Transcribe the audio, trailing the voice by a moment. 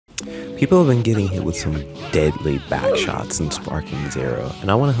People have been getting hit with some deadly back shots and sparking 0, and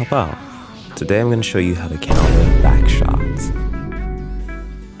I want to help out. Today I'm going to show you how to counter back shots.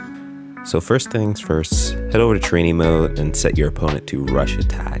 So first things first, head over to training mode and set your opponent to rush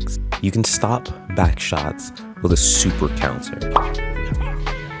attacks. You can stop back shots with a super counter.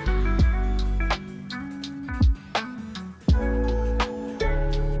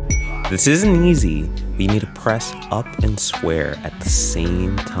 This isn't easy, but you need to press up and square at the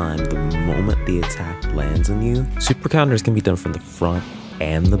same time the moment the attack lands on you. Super counters can be done from the front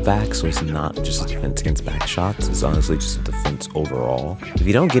and the back, so it's not just a defense against back shots, it's honestly just a defense overall. If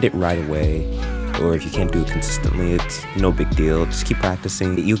you don't get it right away, or if you can't do it consistently, it's no big deal. Just keep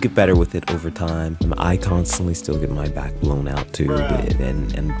practicing. You'll get better with it over time. I constantly still get my back blown out too,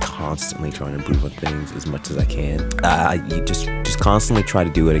 and constantly trying to improve on things as much as I can. You just constantly try to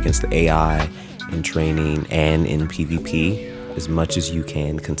do it against the AI in training and in PvP as much as you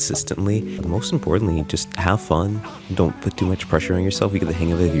can consistently. But most importantly, just have fun. Don't put too much pressure on yourself. You get the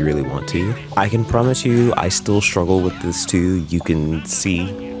hang of it if you really want to. I can promise you, I still struggle with this too. You can see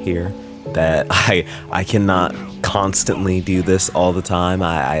here that I cannot constantly do this all the time.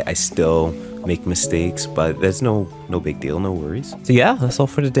 I still make mistakes, but there's no big deal, no worries. So yeah, that's all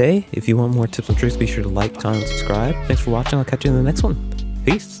for today. If you want more tips and tricks, be sure to like, comment, subscribe. Thanks for watching. I'll catch you in the next one.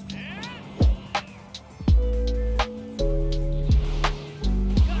 Peace.